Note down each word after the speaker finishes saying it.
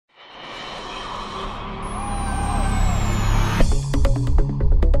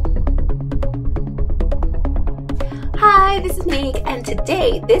Monique, and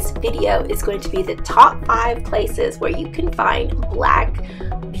today this video is going to be the top 5 places where you can find black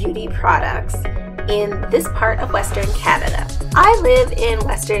beauty products in this part of Western Canada. I live in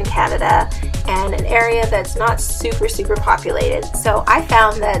Western Canada and an area that's not super populated, so I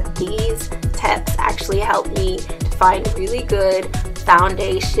found that these tips actually help me to find really good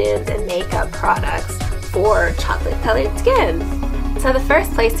foundations and makeup products for chocolate colored skin. So the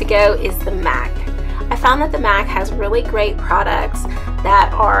first place to go is the MAC. I found that the MAC has really great products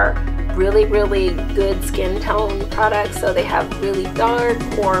that are really good skin tone products. So they have really dark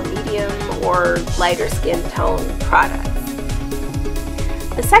or medium or lighter skin tone products.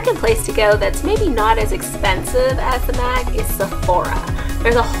 The second place to go that's maybe not as expensive as the MAC is Sephora.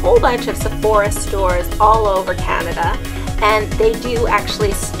 There's a whole bunch of Sephora stores all over Canada, and they do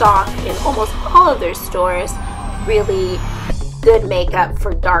actually stock in almost all of their stores really good makeup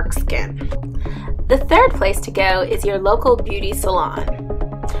for dark skin. The third place to go is your local beauty salon.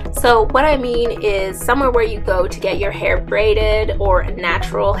 So what I mean is somewhere where you go to get your hair braided, or a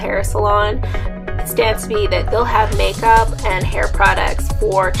natural hair salon. It stands to be that they'll have makeup and hair products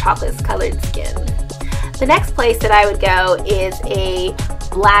for chocolate colored skin. The next place that I would go is a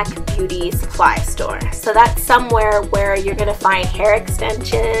black beauty supply store. So that's somewhere where you're going to find hair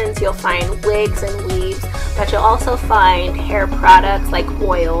extensions, you'll find wigs and weaves, but you'll also find hair products like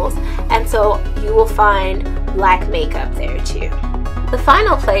oils, and so you will find black makeup there too. The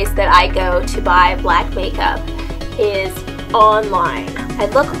final place that I go to buy black makeup is online. I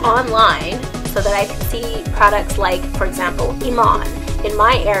look online so that I can see products like, for example, IMAN. In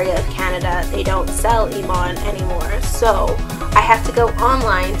my area of Canada, they don't sell IMAN anymore, so I have to go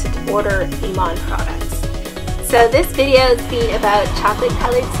online to order IMAN products. So this video has been about chocolate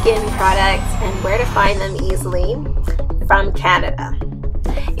colored skin products and where to find them easily from Canada.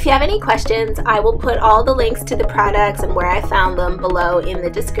 If you have any questions, I will put all the links to the products and where I found them below in the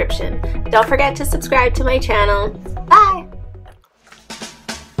description. Don't forget to subscribe to my channel. Bye!